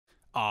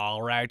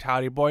Alright,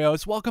 howdy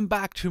boyos, welcome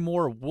back to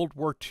more World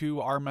War II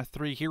Arma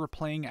 3. Here we're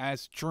playing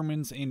as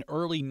Germans in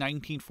early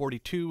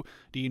 1942.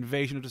 The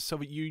invasion of the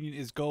Soviet Union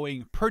is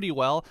going pretty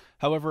well.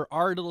 However,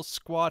 our little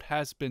squad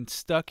has been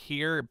stuck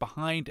here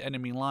behind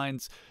enemy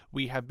lines.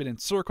 We have been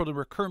encircled and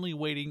we're currently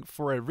waiting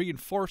for a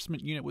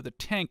reinforcement unit with a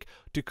tank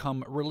to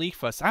come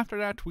relieve us. After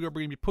that, we are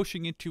going to be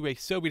pushing into a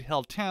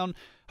Soviet-held town.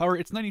 However,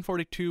 it's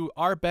 1942.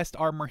 Our best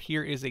armor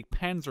here is a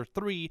Panzer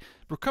III.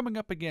 We're coming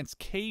up against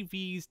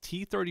KVs,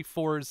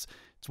 T-34s.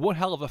 It's one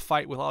hell of a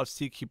fight with a lot of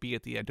CQB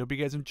at the end. Hope you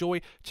guys enjoy.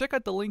 Check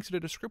out the links in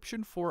the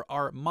description for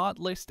our mod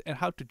list and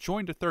how to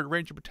join the 3rd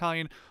Ranger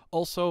Battalion.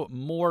 Also,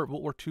 more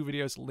World War II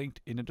videos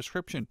linked in the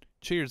description.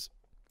 Cheers.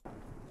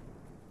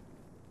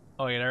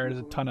 Oh yeah, there is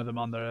a ton of them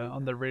on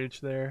the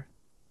ridge there.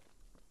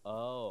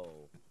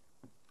 Oh.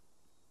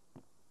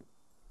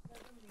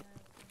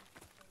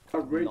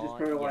 Our ridge is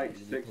probably like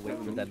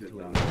 6-7 meters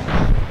down.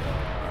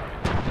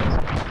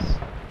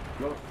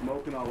 Got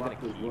smoke on our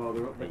left as well.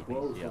 They're up there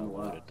close on the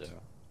left.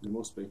 They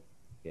must be.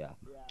 Yeah.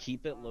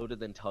 Keep it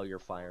loaded until you're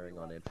firing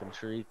on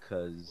infantry,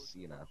 because,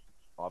 you know,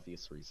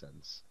 obvious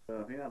reasons.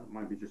 I think that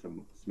might be just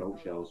some smoke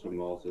shells from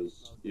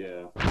mortars.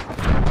 Yeah.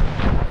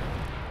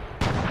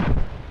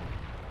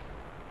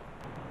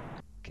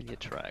 Can you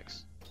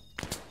tracks?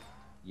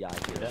 Yeah,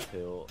 I hear it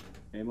too.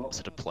 Aim up.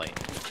 Is it a plane?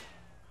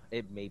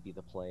 It may be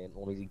the plane.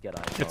 Let me get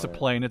eyes It's a on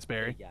plane, it's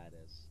Barry. Yeah, it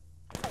is.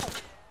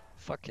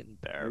 Fucking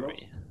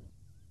Barry.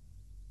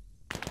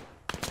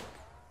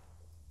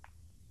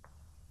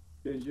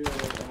 Change your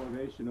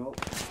elevation up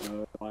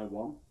by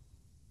 1.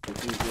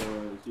 Change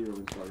your 0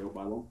 and sorry up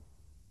by 1.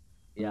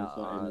 Yeah,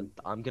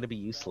 I'm gonna be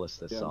useless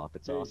this op.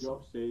 It's awesome.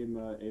 Drop,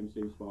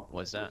 same spot.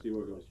 What's that? See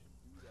where it goes.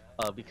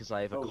 Because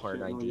I have a car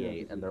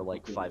 98 and they're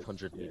like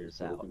 500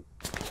 meters out.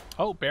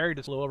 Oh, Barry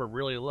just flew over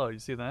really low. You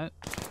see that?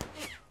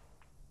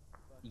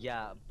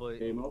 Yeah,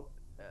 but Aim up.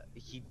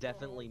 he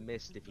definitely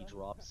missed if he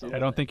dropped something. I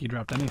don't think he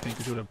dropped anything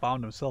because he would have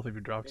bombed himself if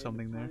he dropped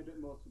something there.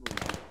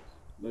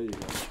 There you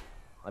go.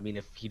 I mean,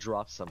 if he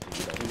drops something,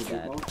 you don't be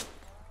dead.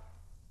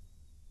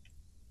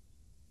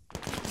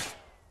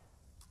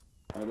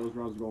 Those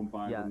rounds are going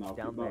by now.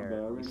 Down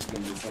there.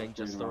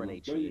 Just throw an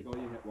HE. There you go,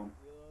 you hit one.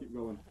 Keep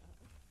going.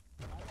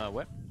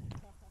 What?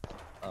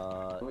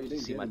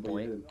 See my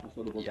point?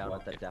 Down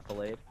at that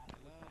defilade.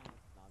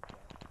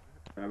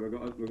 We've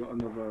got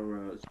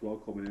another squad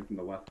coming in from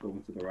the left,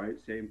 going to the right.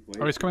 Same place.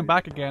 Oh, he's coming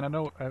back again. I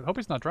know. I hope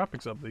he's not dropping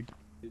something.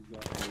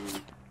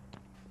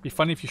 Be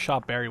funny if you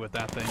shot Barry with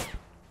that thing.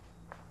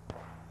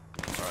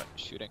 Alright,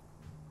 shooting.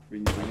 I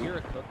hear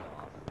a cook-off.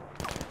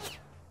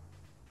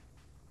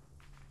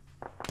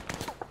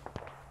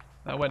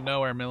 That went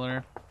nowhere,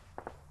 Miller.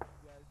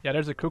 Yeah,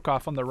 there's a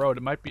cook-off on the road.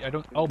 It might be.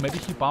 Oh, maybe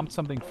he bombed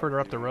something further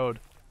up the road.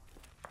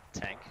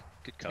 Tank.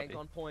 Good copy. Tank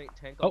on point.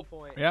 Tank on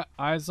point. Yeah,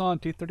 eyes on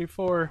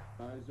T-34.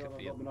 Could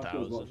be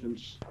 1,000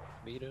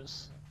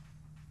 meters.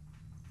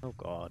 Oh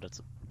god, that's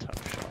a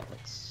tough shot.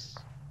 That's...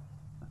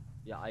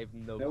 Yeah, I have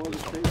no There was a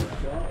clue. single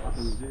shot. I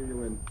can zero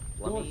you in.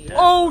 Let me...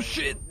 Oh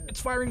shit! It's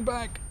firing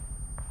back.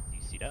 Do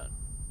you see that?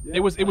 Yeah, It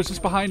was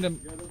just behind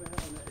him.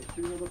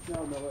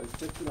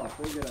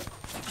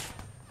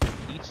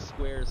 Each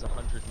square is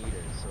 100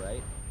 meters,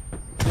 right?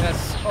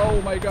 Yes.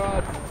 Oh my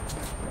god.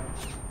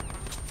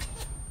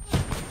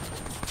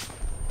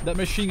 That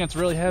machine gun's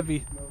really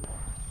heavy.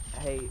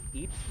 Hey,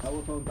 each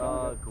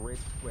grid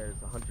square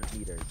is 100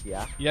 meters,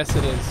 yeah? Yes,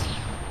 it is.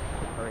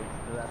 Alright,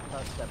 so that's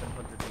about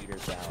 700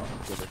 meters out,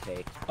 give or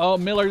take. Oh,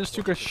 Miller just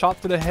took a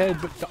shot to the head,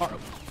 but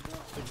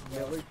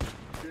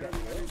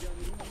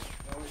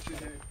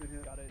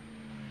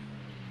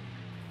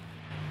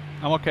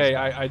I'm okay.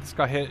 I just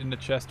got hit in the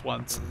chest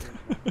once.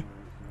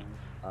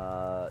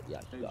 Yeah,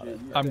 you got it.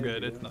 I'm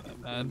good. It's not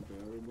that bad.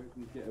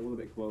 Get a little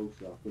bit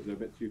closer because they're a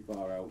bit too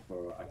far out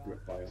for accurate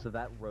fire. So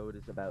that road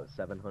is about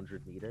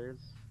 700 meters.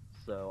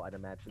 So I'd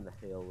imagine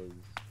the hill is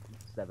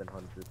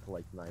 700 to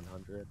like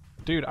 900.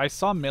 Dude, I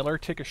saw Miller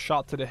take a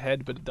shot to the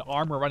head, but the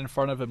armor right in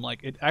front of him,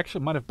 like, it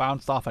actually might have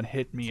bounced off and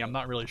hit me. I'm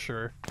not really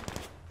sure.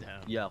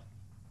 Damn. Yeah.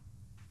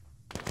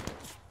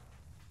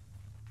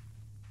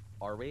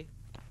 Are we?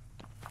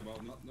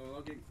 Well, no,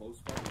 not getting close,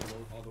 but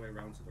all the way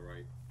around to the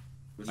right.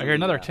 I hear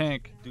another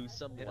tank. Do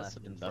some Yeah, left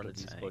that's in front of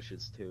these another tank.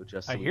 bushes too,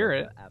 just I so we hear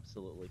don't it. get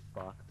absolutely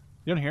fucked.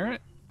 You don't hear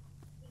it?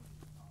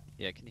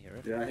 Yeah, can you hear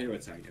it? Yeah, I hear a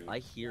tank. I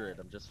hear it,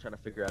 I'm just trying to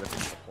figure out if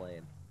it's a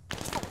plane.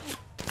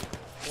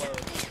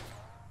 Close.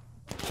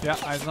 Yeah,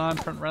 eyes on,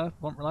 front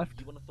left, left.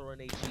 If you want to throw an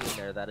HE in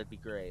there, that'd be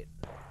great.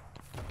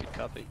 Good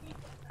copy.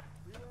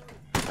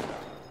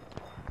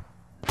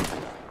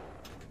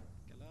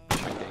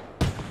 Shooting.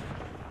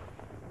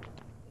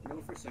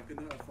 No, for a second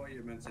there, I thought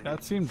you meant to.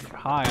 That seemed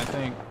high, I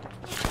think.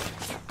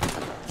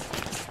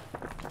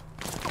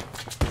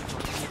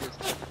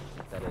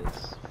 That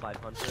is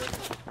 500.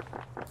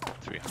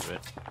 300.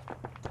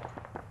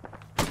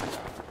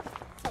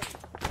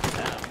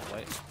 Damn,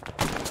 wait.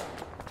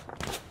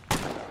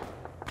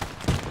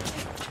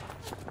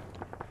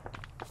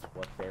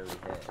 What Barry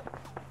hit?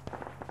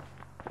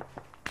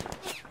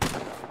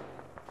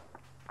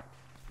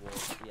 Well,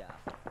 yeah.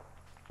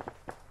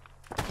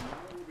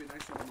 It would be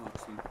nice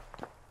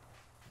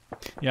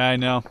Yeah, I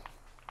know.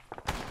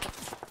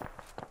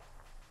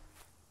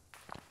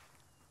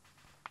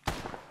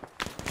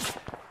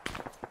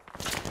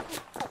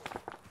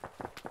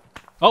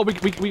 Oh, we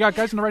got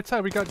guys on the right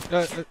side. We got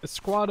a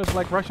squad of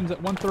like Russians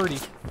at 130.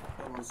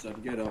 Come on,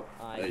 Seb, get up.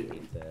 I There you go.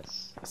 hate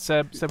this.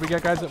 Seb, we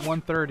got guys at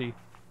 130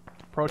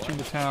 approaching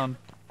the town.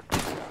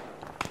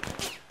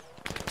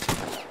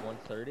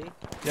 130?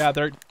 Yeah,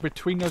 they're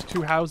between those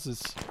two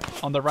houses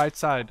on the right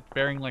side,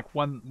 bearing like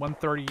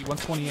 130,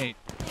 128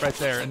 right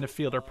there in the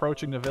field,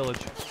 approaching the village.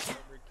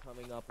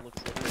 Coming up,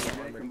 looks like an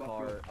armored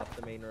car up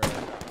the main road.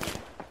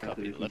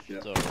 Copy, left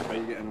Shit. or How you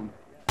right. getting on?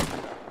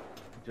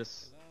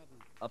 Just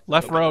up the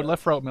Left main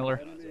road, Miller.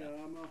 Enemy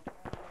armor.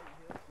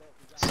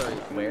 Sorry,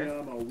 Enemy where?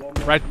 armor,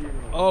 110. Right.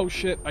 Oh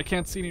shit, I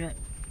can't see any.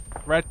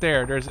 Right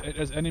there. There's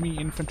enemy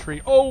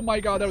infantry. Oh my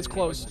god, that was Are you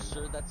close.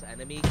 sure that's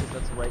enemy? Because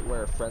that's right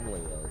where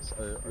friendly is.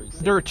 Or are you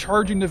saying They're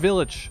charging the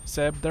village,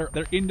 Seb. They're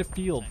in the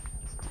field.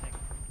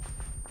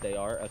 they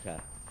are? Okay.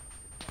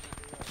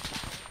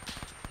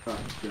 Ah,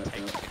 shit,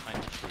 Tank yeah.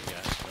 behind the tree,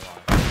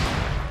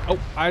 yeah. Oh,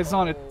 eyes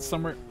on it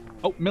somewhere.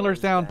 Oh,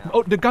 Miller's down.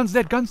 Oh, the gun's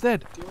dead. Gun's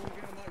dead. Go and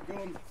get on that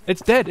gun.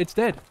 It's dead. It's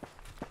dead.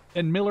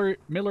 And Miller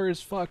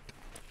is fucked.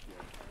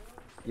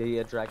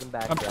 Yeah, drag him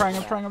back. I'm drag trying.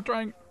 him I'm trying. back. I'm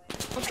trying.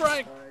 I'm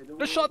trying.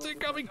 The shots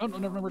incoming. Oh no,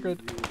 never. We're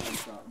good.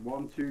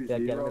 120. Yeah,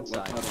 get him left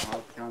inside. side of the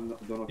house, can,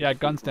 don't know if Yeah, it's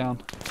guns people.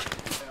 down.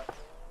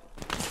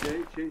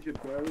 Jay, change your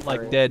bearings. Like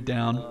Alright. dead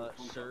down.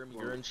 Sherm,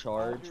 you're in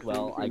charge.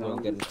 Well, I go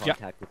and get in Yeah.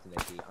 contact with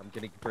Nikki. I'm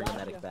gonna bring a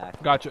medic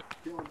back. Gotcha.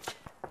 Come on.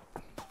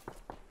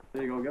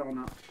 There you go, get on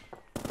that.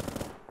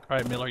 All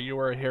right, Miller, you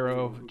were a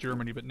hero of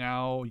Germany, but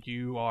now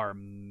you are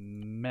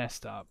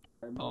messed up.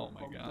 Oh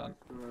my god.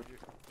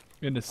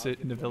 In the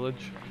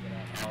village.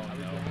 Oh no,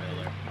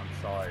 Miller.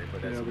 I'm sorry,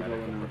 but as Yeah, a we're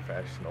medical going now.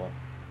 professional,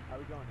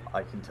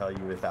 I can tell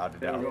you without a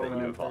doubt we're that going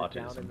you have Down in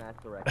autism.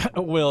 that direction.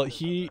 Well,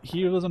 he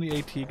was on the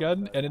AT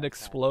gun and it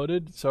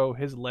exploded, so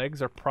his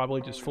legs are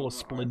probably just full of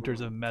splinters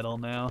of metal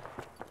now.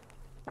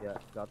 Yeah,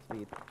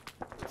 Godspeed.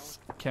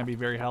 Can't be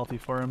very healthy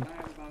for him.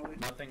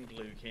 Nothing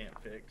glue can't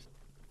fix.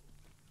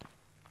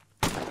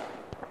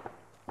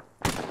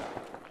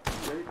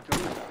 Jay,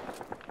 come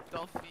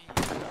on.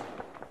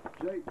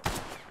 Jay.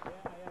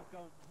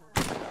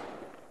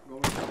 Go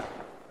inside.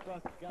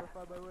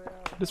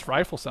 This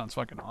rifle sounds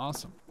fucking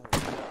awesome.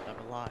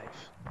 I'm alive.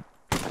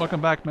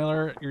 Welcome back,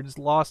 Miller. You're just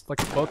lost like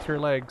both your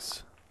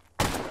legs.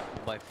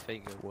 My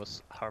finger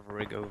was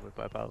hovering over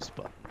my mouse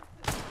button.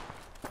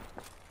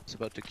 It's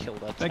about to kill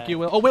that Thank tank. you,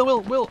 Will. Oh,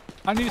 Will.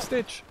 I need a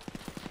stitch.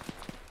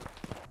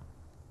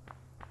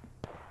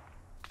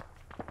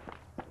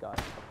 Guys,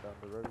 come down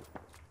the road.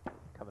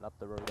 Coming up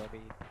the road, I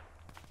mean.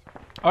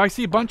 Oh, I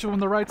see a bunch of them on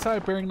the right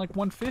side bearing like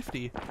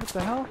 150. What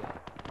the hell?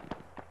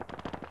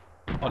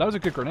 Oh, that was a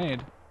good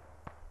grenade.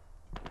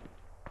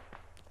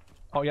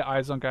 Oh yeah,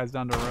 eyes on guys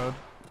down the road.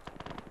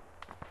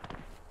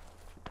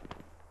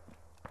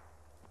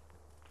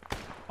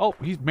 Oh,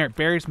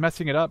 Barry's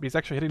messing it up. He's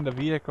actually hitting the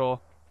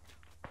vehicle.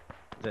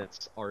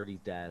 That's already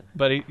dead.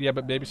 But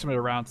but maybe some of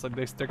the rounds, like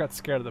they got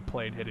scared of the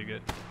plane hitting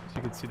it. So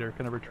you can see they're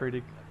kind of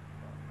retreating.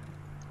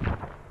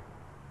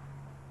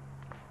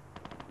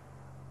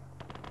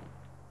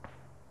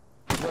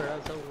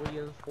 Whereas our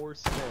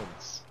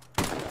reinforcements.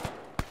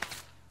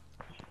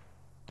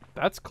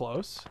 That's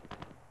close.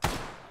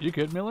 You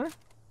good, Miller?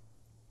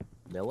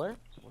 Miller?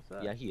 What's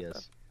that? Yeah, he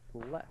is.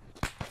 Left.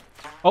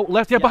 Oh,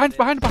 left. Yeah, Yeah,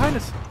 behind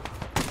us.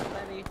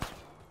 Many.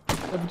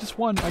 Just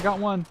one. I got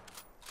one.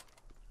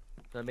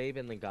 That may have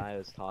been the guy I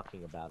was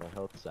talking about. I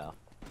hope so.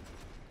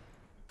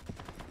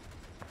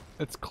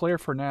 It's clear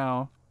for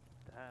now.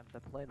 Damn, the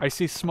plane. I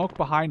see smoke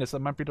behind us. That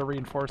might be the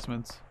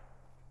reinforcements.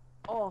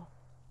 Oh.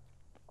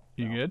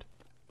 You No. good?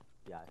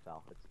 Yeah, I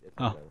fell. It's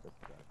Oh. good. It's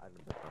good. I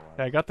didn't know why.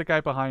 Yeah, I got the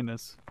guy behind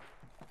us.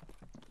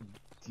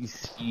 Do you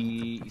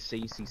see? You say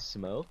you see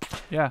smoke?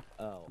 Yeah.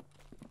 Oh.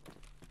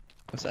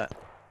 What's that?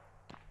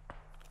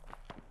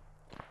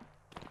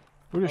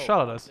 Who just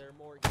shot at us? There are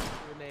more. He's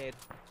a grenade.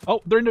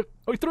 Oh, they're in the.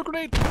 Oh, he threw a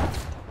grenade.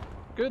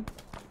 Good.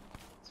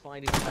 It's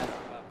fine. He's back.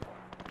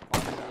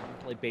 Obviously, you can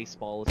play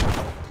baseball as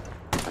well.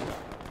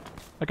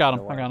 I got him.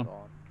 No I got him.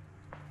 one's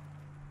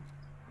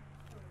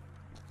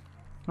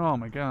on. Oh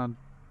my god.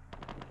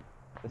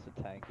 There's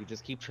a tank. You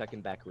just keep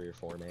checking back rear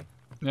for me.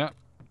 Yeah.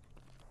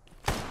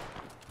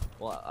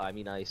 Well, I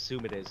mean, I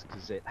assume it is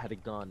because it had a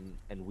gun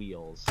and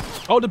wheels.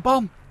 Oh, the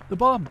bomb. The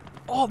bomb.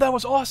 Oh, that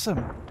was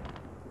awesome.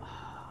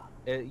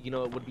 You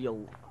know, it would be a.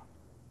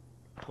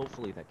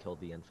 Hopefully, that killed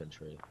the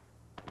infantry.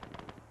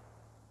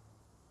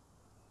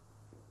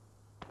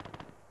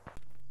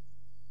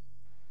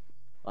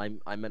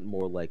 I meant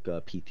more like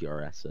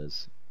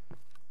PTRSs.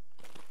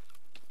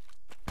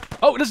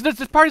 Oh, there's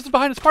partisans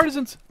behind us.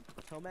 Partisans.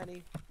 How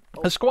many?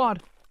 A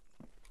squad.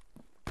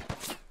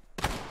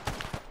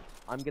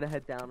 I'm gonna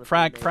head down. with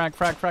Frag. the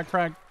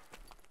grenade.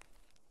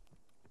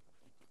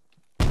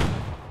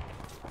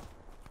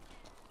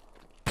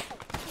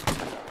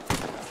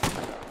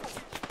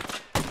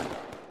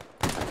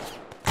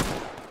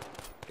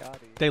 Got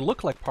it. They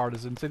look like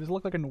partisans. They just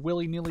look like a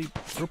willy-nilly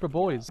group of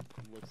boys.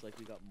 Looks like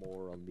we got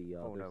more on the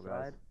Oh, other no, side.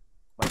 guys.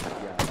 But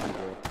yeah, we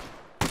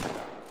did.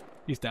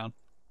 He's down.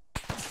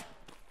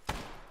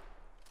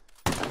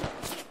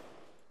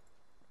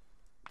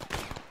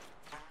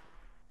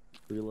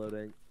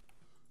 Reloading.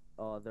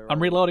 They're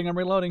I'm reloading. I'm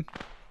reloading.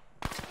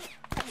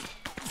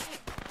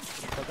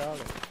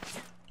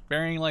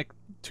 Bearing like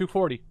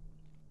 240.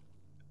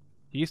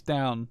 He's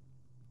down.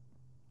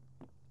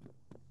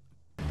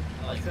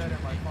 I said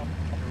it might pop on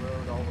the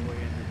road all the way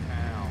into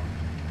town.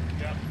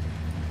 Yep.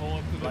 Pull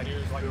up to the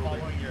nearest like building.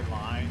 following your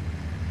line.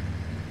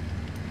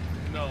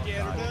 No, Get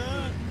not her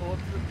done. pull up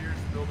to the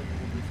nearest building and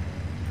we'll just...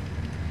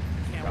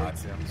 Can't wait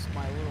to use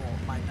my 9,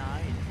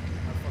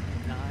 my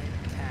fucking 9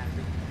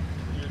 tactic.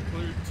 You're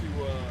cleared to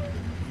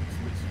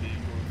switch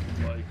vehicles if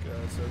you'd like,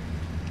 so...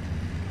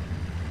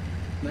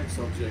 Next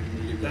subject,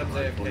 we'll leave That was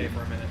right AFK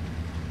for a minute.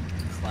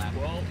 Slap.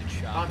 Well, Good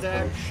shot.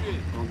 Contact. Oh shit.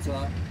 On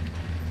top.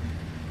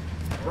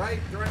 Right,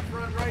 direct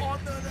front, right. Oh,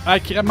 no, no. I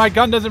can't, my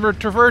gun doesn't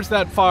traverse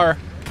that far.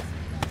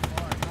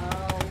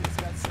 Oh, he's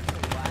got such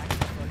a lack of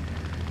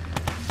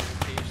fucking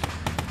communication.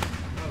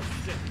 Oh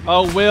shit.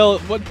 Oh, Will,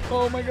 what?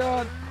 Oh my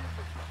God.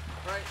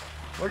 Right.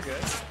 We're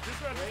good.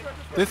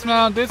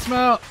 Dismount,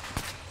 dismount.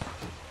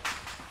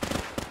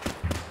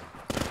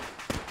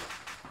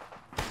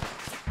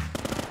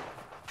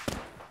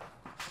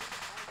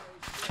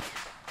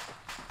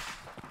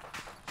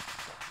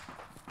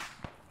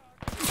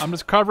 I'm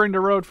just covering the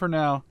road for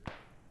now.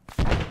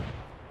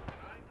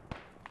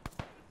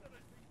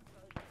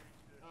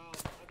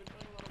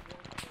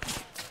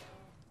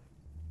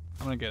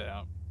 I'm gonna get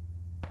out.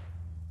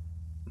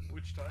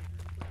 Which time?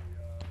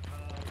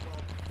 Well,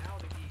 now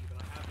the E,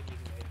 but I have been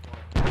using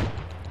A4.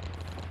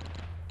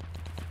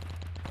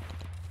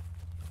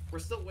 We're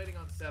still waiting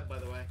on Seb, by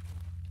the way.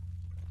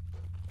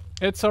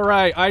 It's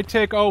alright, I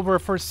take over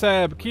for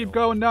Seb. Keep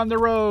going down the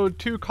road.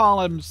 2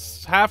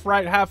 columns. Half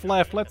right, half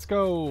left. Let's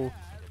go.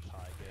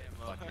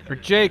 Or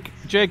Jake,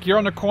 you're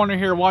on the corner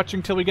here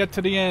watching till we get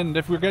to the end.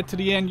 If we get to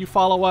the end, you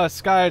follow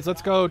us. Guys,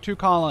 let's go. 2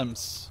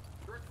 columns.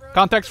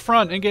 Contacts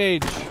front,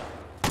 engage.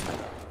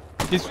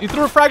 He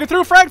threw a frag,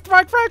 frag!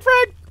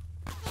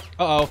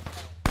 Uh-oh.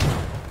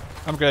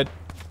 I'm good.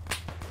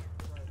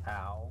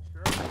 Ow.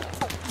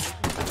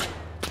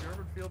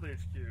 German Field HQ.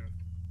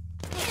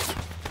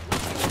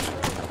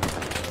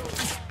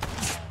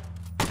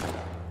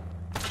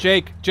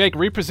 Jake,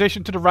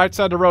 reposition to the right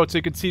side of the road so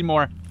you can see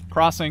more.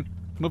 Crossing.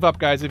 Move up,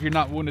 guys, if you're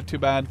not wounded too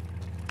bad.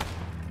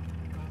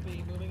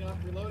 Copy, moving up,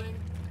 reloading.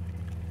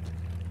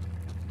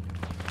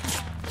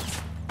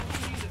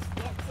 Jesus,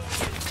 left side.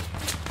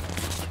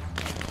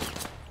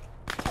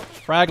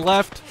 Frag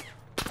left.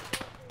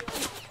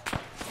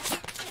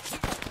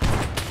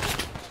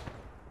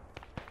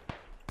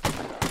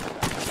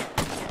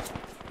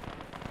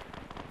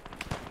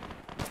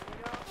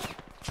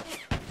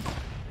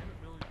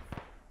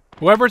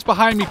 Whoever's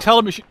behind me, tell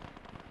him.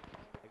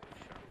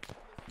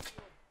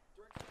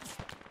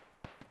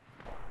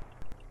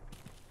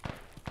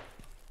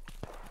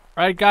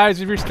 Alright guys,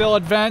 if you're still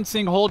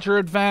advancing, hold your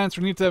advance.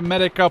 We need to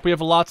medic up. We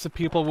have lots of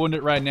people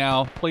wounded right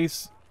now.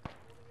 Please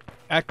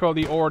echo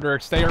the order.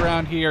 Stay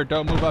around here.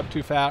 Don't move up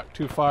too far.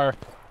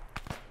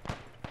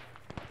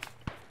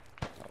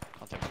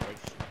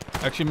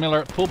 Actually,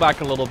 Miller, pull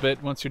back a little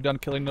bit. Once you're done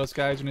killing those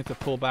guys, we need to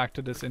pull back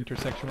to this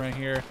intersection right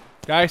here.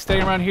 Guys,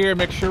 stay around here.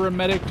 Make sure we're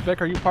medic. Vic,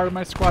 are you part of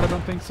my squad? I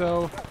don't think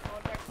so.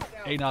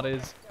 A-Knot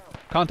is.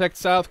 Contact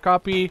south,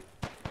 copy.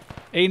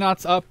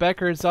 A-Knot's up,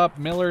 Becker's up,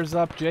 Miller's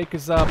up, Jake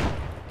is up.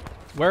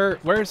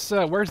 Where's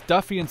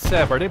Duffy and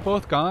Seb? Are they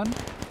both gone?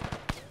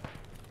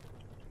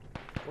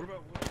 What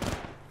about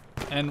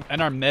Will?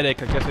 And our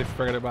medic, I guess I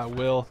forgot about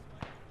Will.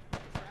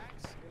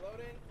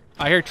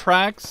 I hear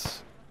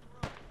tracks.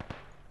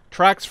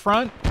 Tracks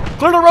front.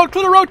 Clear the road,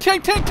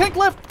 tank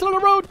left, clear the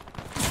road.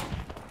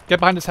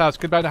 Get behind this house,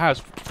 get behind the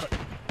house.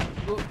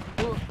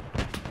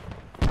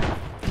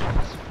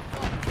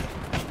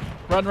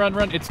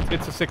 Run.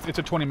 It's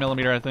a 20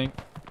 millimeter, I think.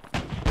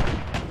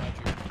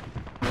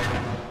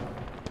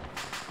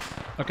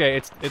 Okay,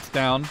 it's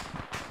down.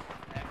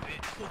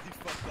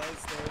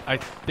 I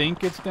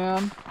think it's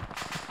down.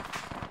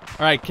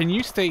 Alright, can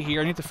you stay here?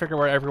 I need to figure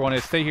where everyone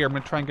is. Stay here. I'm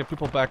gonna try and get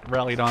people back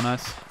rallied on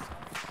us.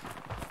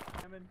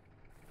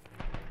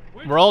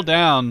 We're all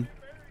down.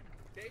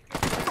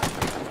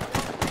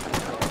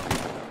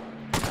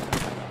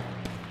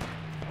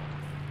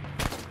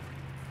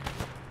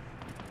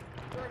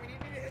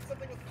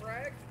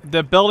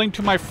 The building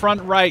to my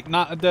front right,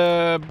 not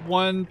the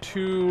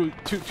two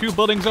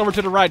buildings over to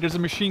the right. There's a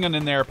machine gun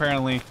in there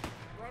apparently.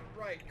 Front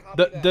right,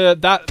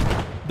 copy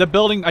The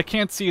building I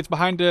can't see. It's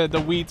behind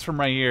the weeds from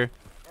right here.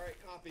 Alright,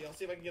 copy. I'll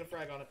see if I can get a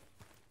frag on it.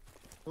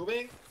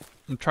 Moving.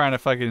 I'm trying to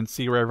fucking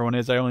see where everyone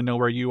is. I only know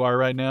where you are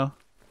right now.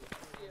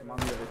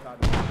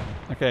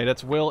 Okay,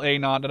 that's Will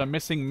A-Knot. And I'm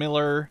missing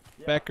Miller,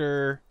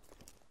 Becker.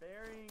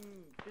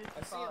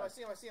 I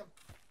see him.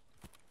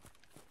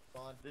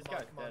 This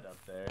guy's dead up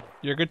there.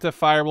 You're good to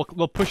fire.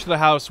 We'll push to the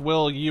house.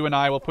 Will, you and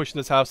I will push to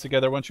this house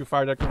together. Once you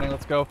fire that grenade,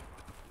 let's go.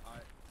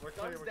 We're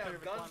clear.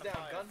 guns down,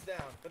 guns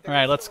down. All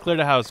right, let's clear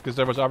the house because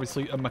there was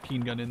obviously a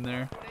machine gun in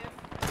there.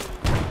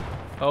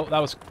 Oh, that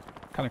was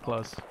kind of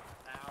close.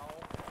 Ow.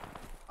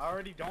 I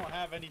already don't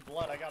have any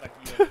blood. I gotta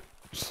heal.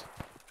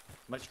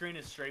 My screen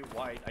is straight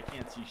white. I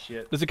can't see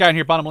shit. There's a guy in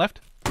here, bottom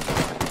left.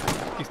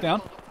 He's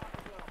down.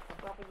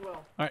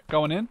 All right,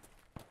 going in.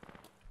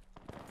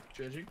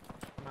 Changing.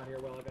 I'm not here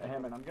well. I got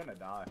Hammond, I'm gonna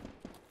die.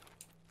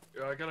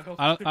 Yeah, I gotta help.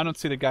 I don't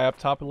see the guy up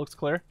top. It looks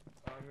clear.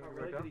 Oh,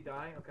 really? Did he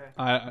die?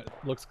 Okay.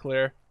 Looks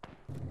clear.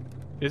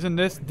 Isn't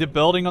this the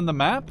building on the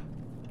map?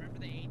 Remember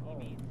the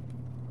ATV?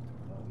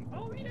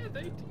 Oh yeah, the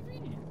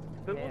ATV.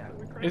 Yeah.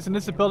 Isn't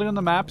this the building on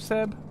the map,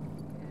 Seb?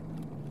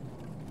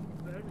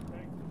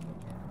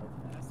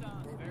 That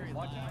sounds very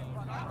loud.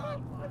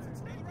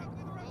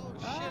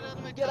 Oh shit, out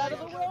of my Get out of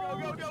the Go,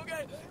 road! go, go,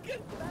 get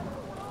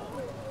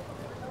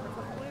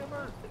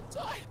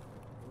inside!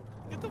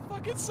 Get the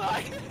fuck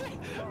inside!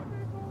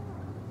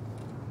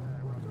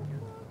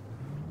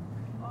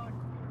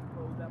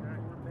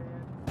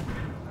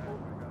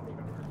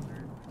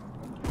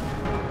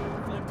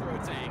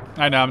 Flamethrower tank.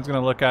 I know. I'm just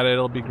gonna look at it.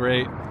 It'll be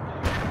great.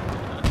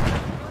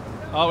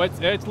 Oh, it's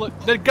look.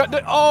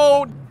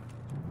 Oh.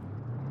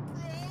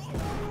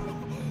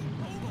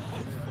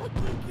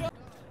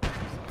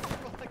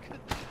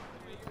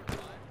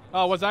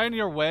 Oh, was I in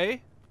your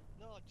way?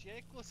 No,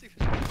 Jake was even.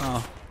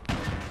 Oh.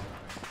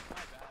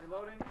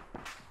 Reloading.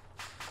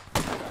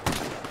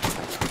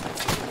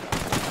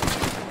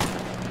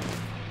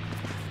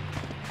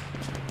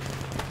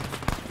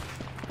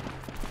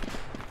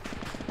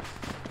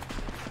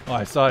 Oh,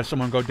 I saw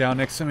someone go down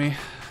next to me.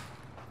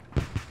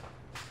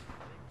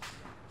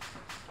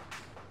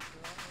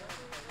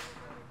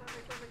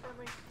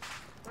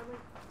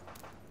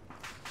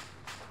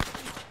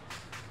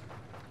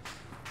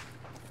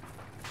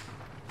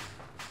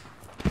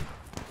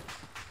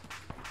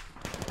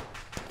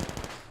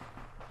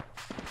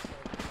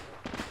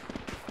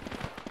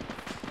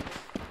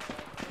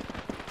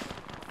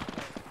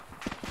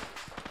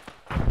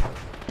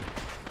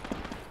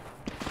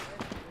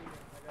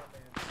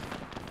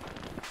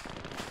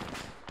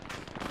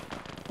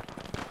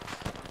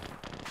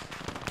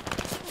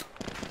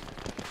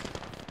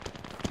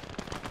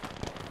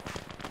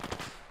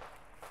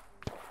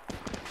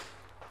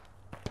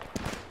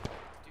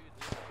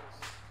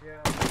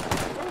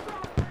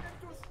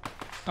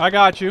 I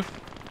got you.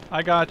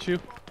 I got you. You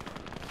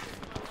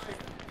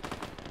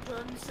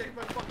saved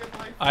my fucking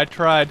life. I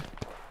tried.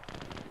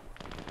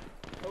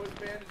 I was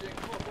bandaging.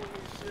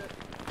 Holy shit.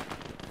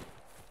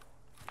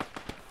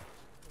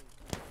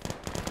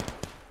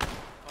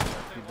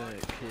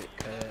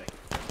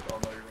 Oh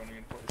no, you're running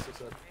in place. I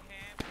said.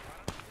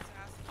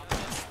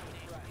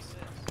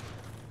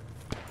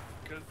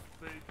 Because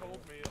they told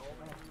me all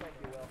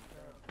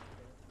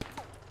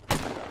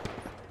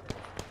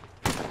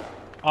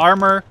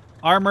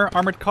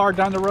Armored car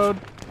down the road.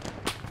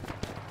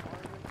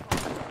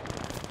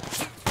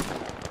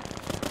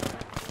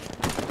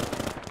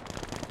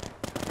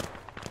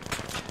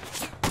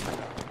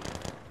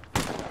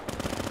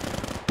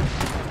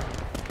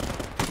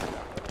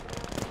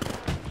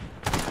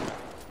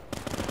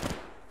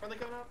 Are they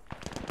coming up?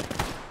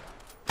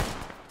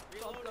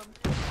 Reload them.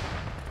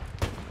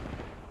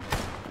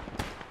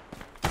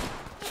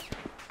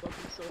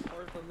 Fucking so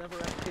hard, they'll never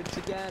have kids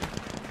again.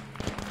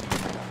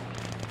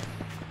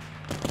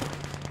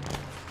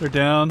 They're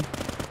down.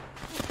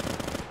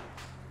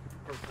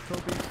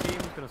 Toby's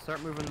team's gonna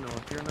start moving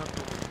north. You're not.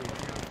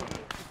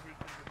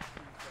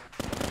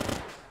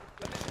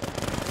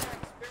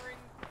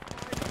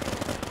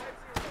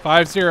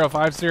 5-0,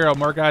 5-0.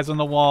 More guys on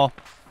the wall.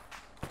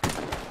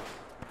 Alright,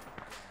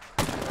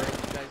 you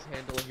guys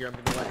handle it here. I'm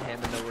gonna let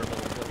Hammond know where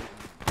we're going.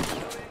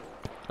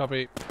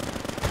 Copy.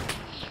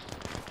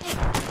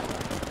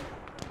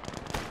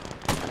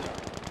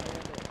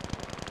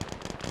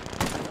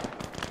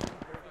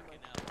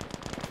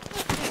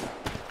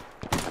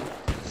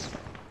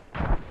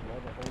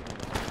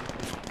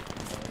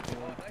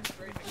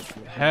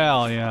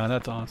 Hell yeah,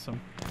 that's awesome.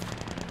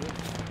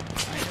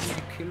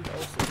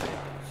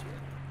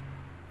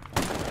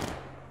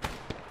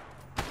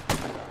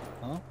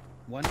 Huh?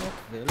 Why not,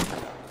 Will?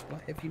 Why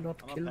have you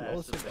not killed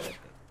also that?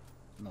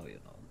 No, you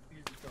don't.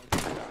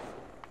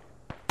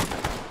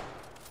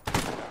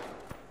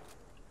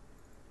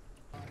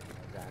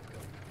 Exactly.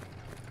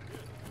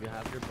 You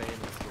have your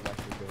bayonets to let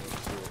your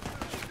bayonets do it.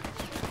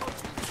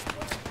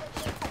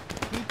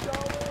 Keep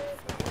going!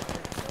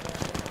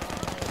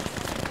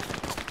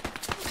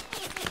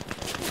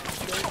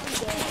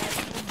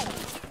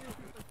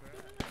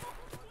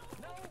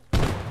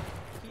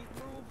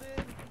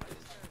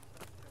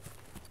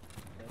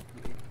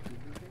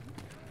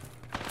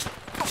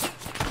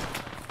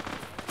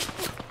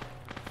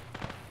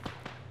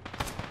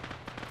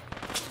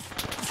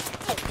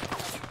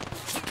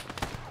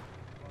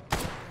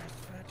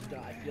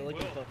 I feel like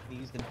I'm fucking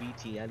using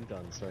BTN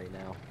guns right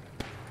now.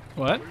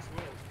 What? Where's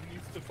Will? He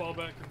needs to fall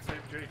back and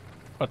save Jake.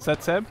 What's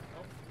that, Seb?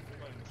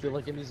 I feel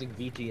like I'm using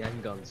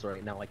VTN guns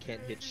right now. I can't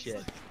hit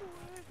shit.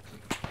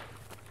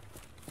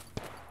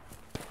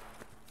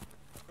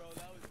 Bro,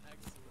 that was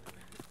excellent.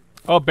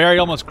 Oh, Barry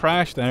almost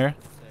crashed there.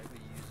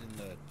 Using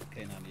the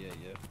K98, yeah.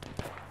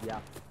 Yeah.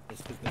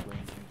 It's because the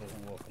ranging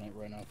doesn't work on it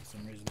right now for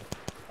some reason.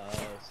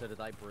 So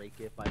did I break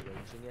it by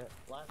ranging it?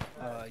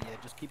 Yeah,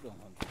 just keep it on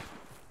 100.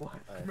 What?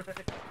 I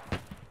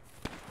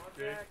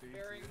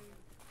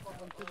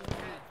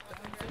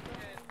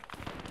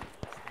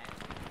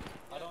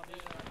don't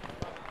need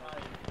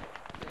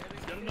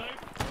He's got a knife.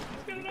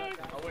 He's got a knife.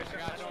 I wish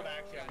I don't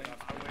actually have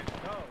enough. I wish.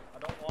 No, I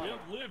don't want it.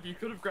 Liv, you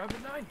could have grabbed a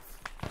knife.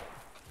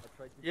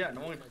 Yeah, no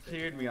one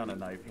cleared me on a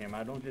knife ham.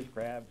 I don't just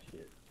grab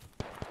shit.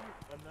 A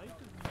knife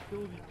is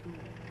utility tool.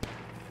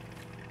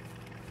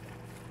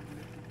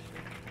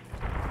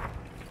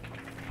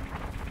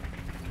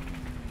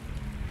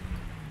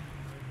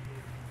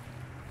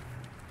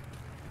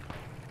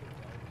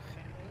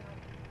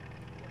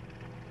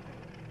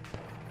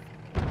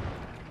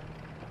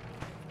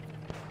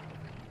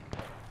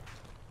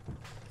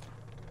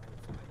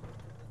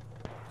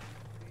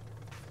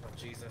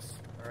 Jesus.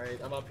 Alright,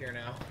 I'm up here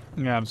now.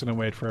 Yeah, I'm just gonna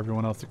wait for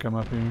everyone else to come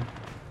up here.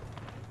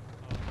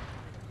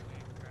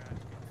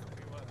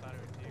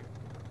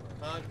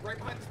 Right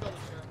behind this building,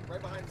 sir.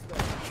 Right behind this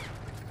building.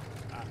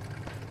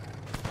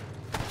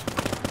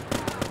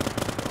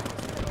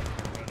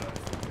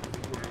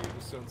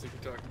 It sounds like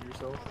you're talking to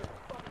yourself.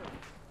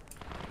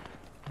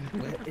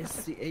 Where is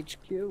the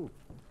HQ?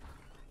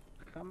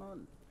 Come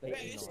on.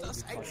 Hey, it's you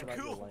us, talk about HQ.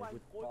 your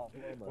language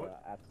problem,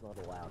 that's not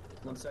allowed.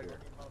 It's 1 not second.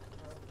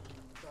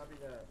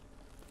 here.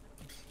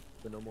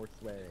 So no more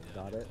swearing,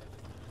 got it?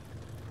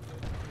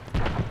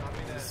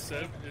 Is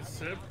Seb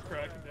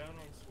cracking down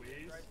on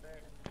Sways?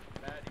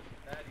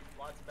 Baddies,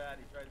 lots of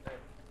baddies right there.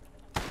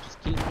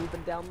 Just keep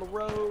moving down the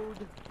road.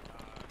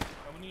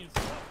 How many is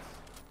left?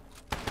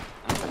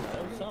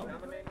 Some. How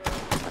many is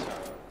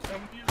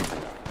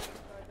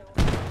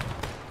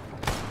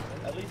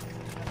At least.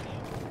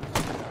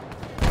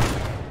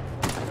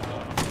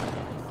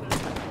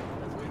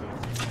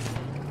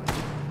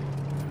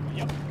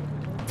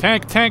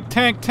 Tank, tank,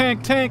 tank,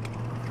 tank, tank! You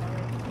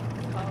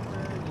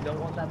don't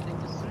want that thing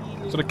to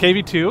see you. So the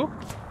KV2?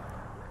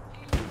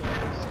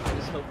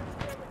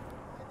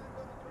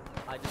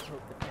 I just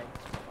hope the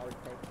tanks, our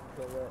tanks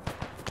kill it.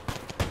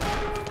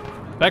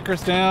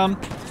 Becker's down.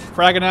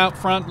 Fragging out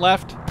front,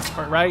 left,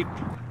 or right.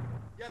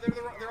 Yeah,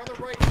 they're on the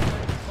right.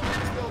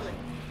 Behind this building.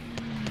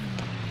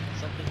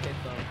 Something hit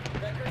them.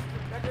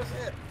 Becker's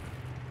hit.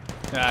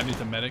 Yeah, I need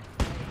some medic.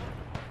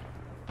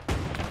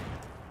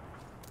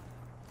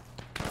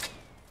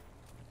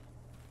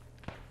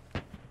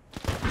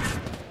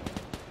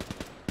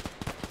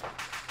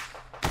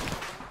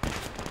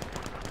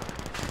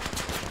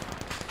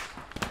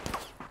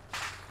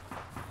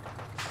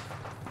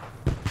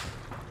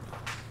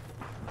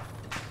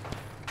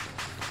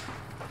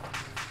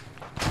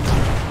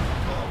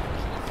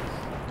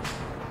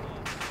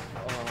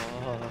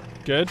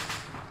 Good.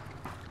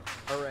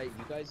 Alright,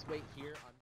 you guys wait here.